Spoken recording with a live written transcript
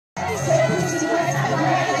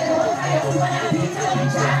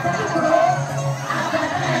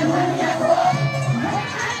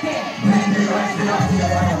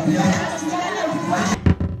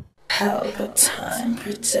Pelpa time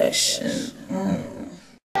protection.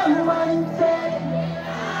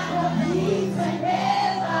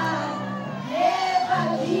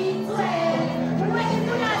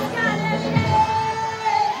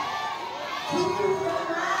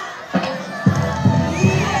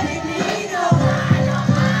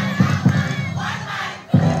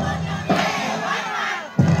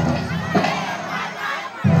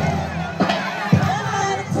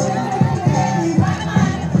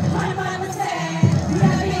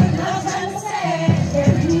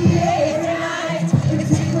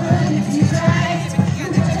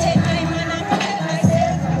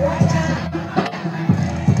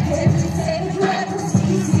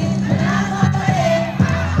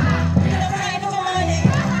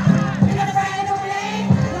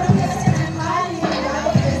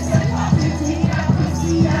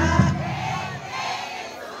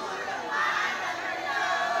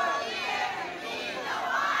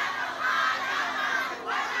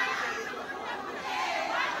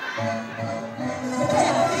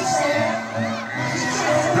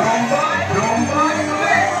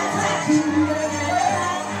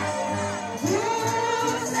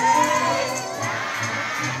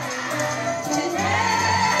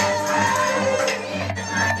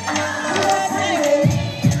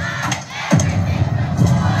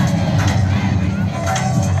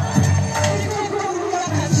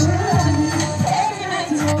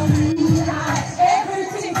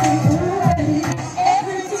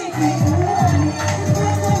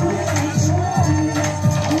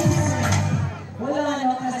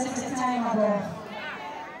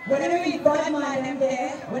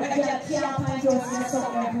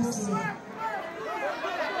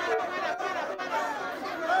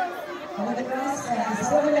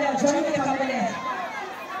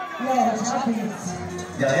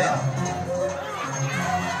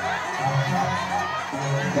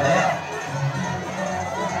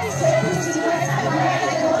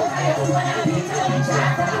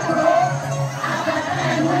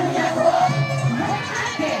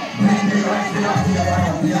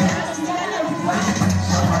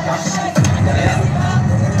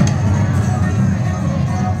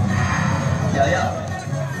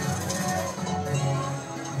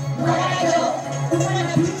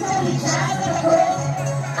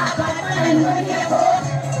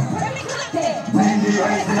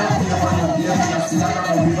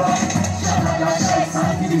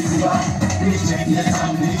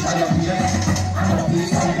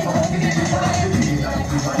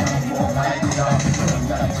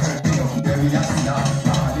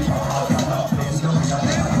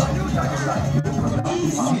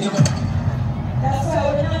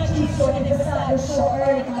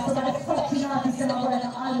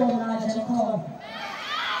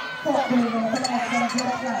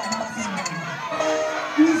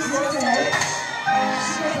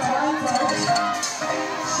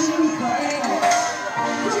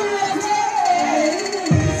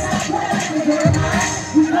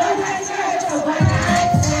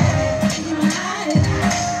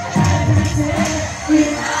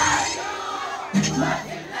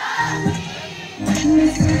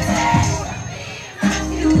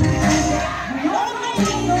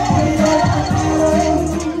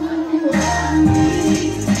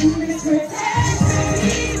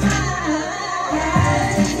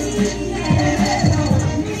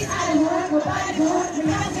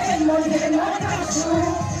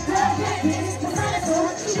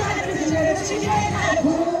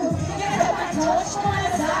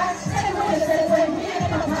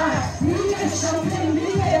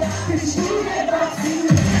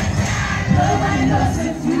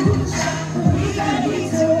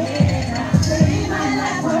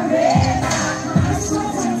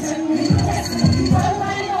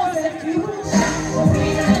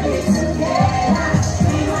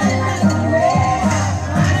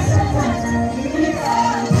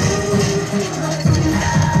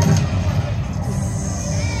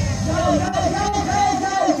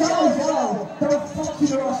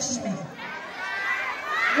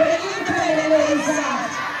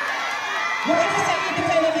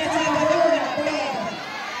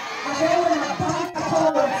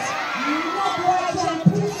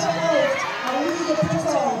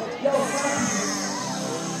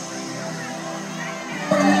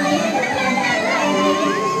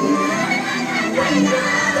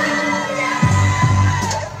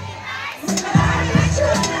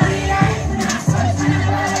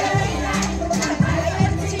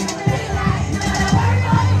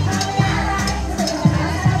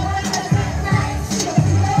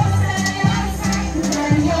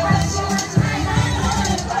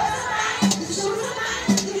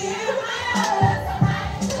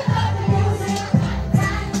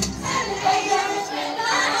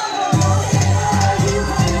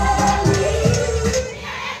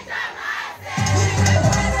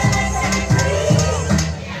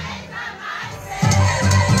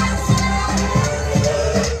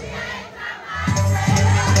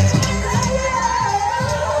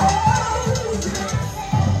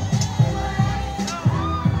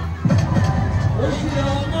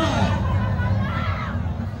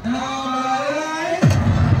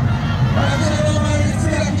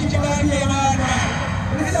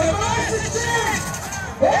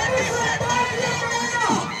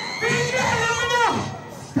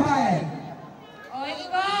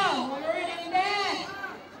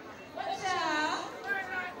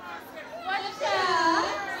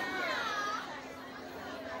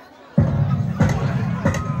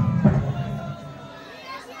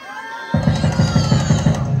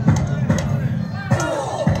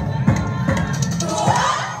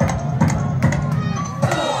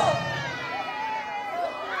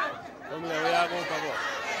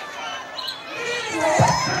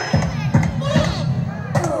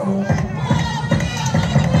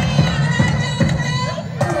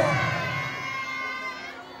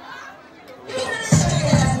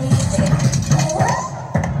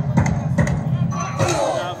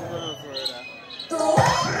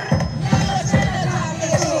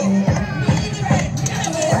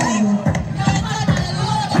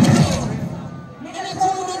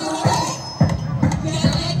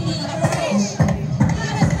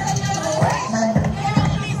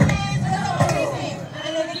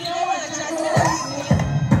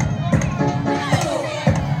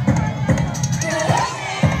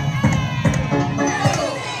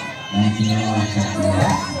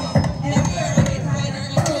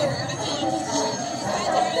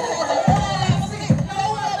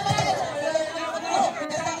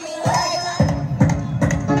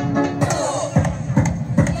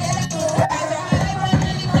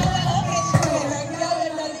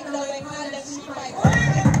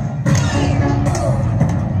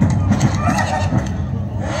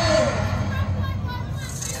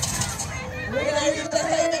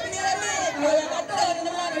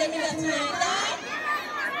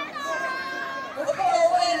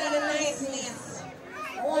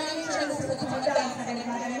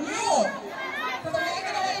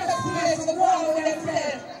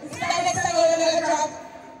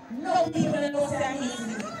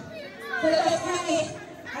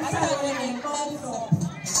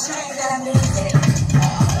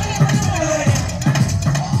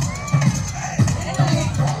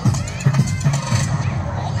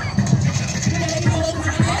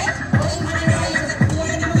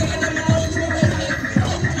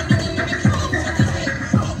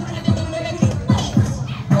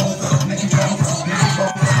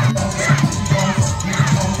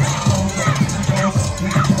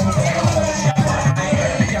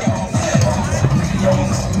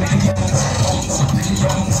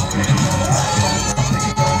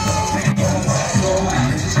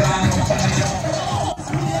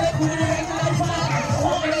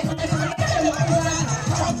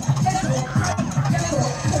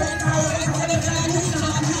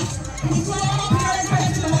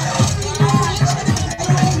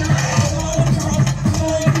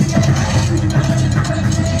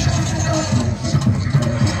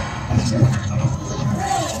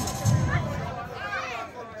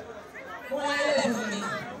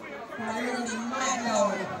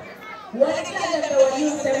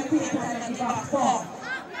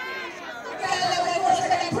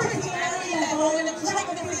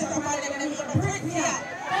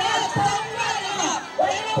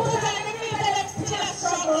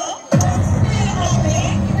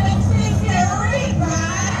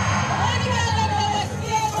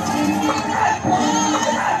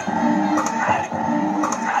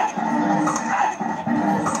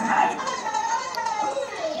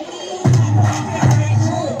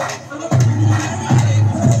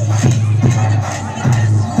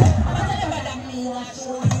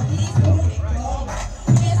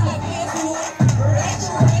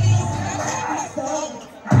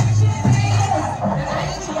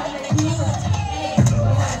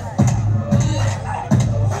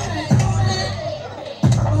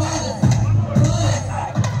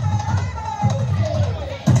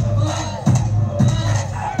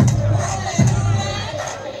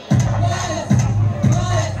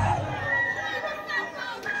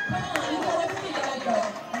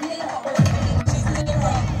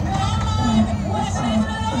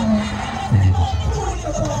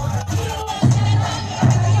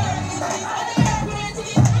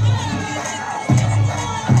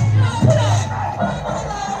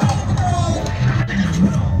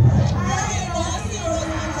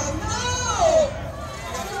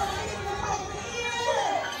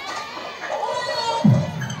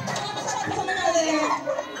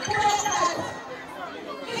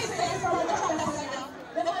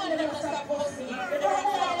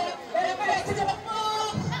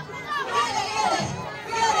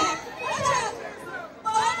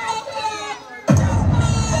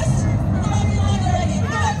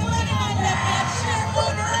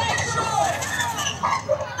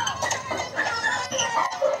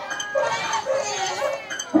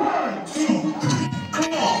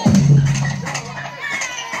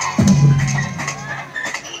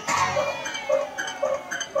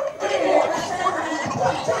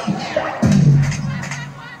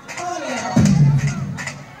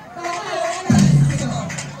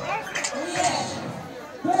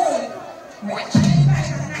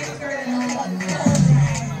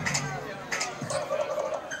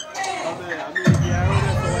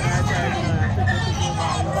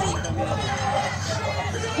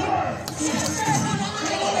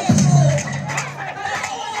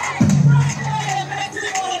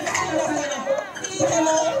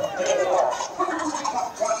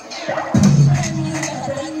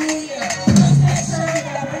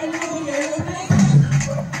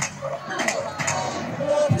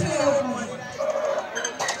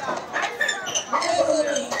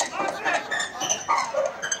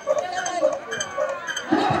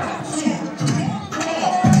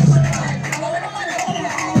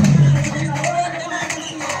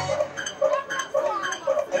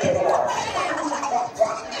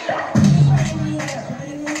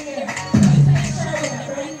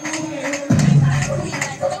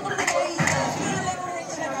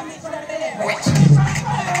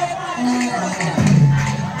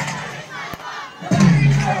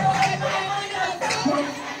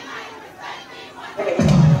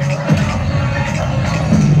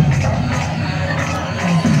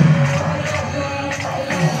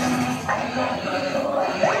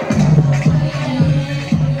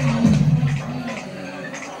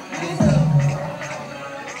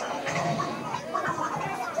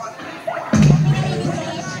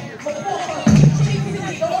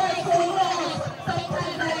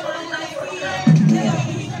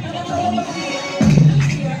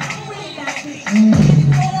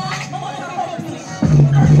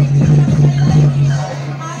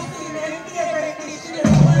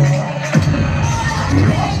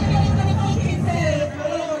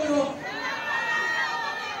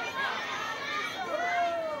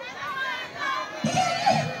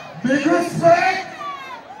 Big respect.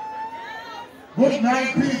 Good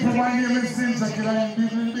night, people. My name is Sinjaki. I am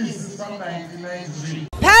doing business from 1993.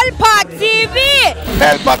 Pelpa TV!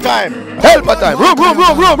 Pelpa time! Pelpa time! Room!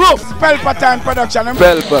 Pelpa time production!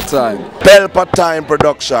 Pelpa time! Pelpa time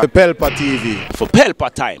production! Pelpa TV! For Pelpa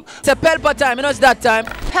time! It's a Pelpa time, you know it's that time.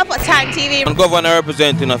 Pelpa time TV! I'm governor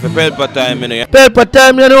representing of a Pelpa time, you know. Pelpa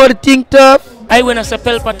time, you know what I think tough? I when I say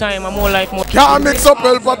Pelpa time, I'm more like more. Can't mix up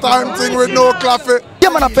Pelpa time thing with no coffee. Yeah,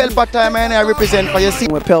 man, a Pelpa time, and I represent for you. See,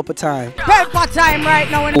 with Pelpa time. Pelpa time right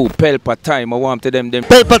now. Oh, Pelpa time, I want to them.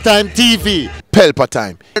 Pelpa time TV. Pelpa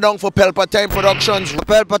time. You're down for Pelpa time productions.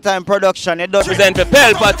 Pelpa time production. You don't Present for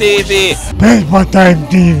Pelpa TV. Pelpa time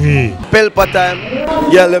TV. Pelpa time.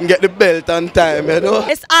 Yeah, let them get the belt on time, you know.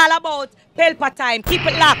 It's all about Pelpa time. Keep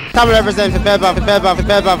it locked. Come represent for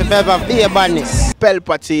Pelpa, be a badness.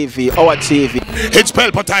 Pelpa TV, our TV. It's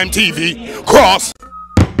Pelpa time TV. Cross.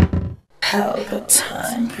 Pelpa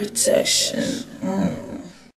time protection.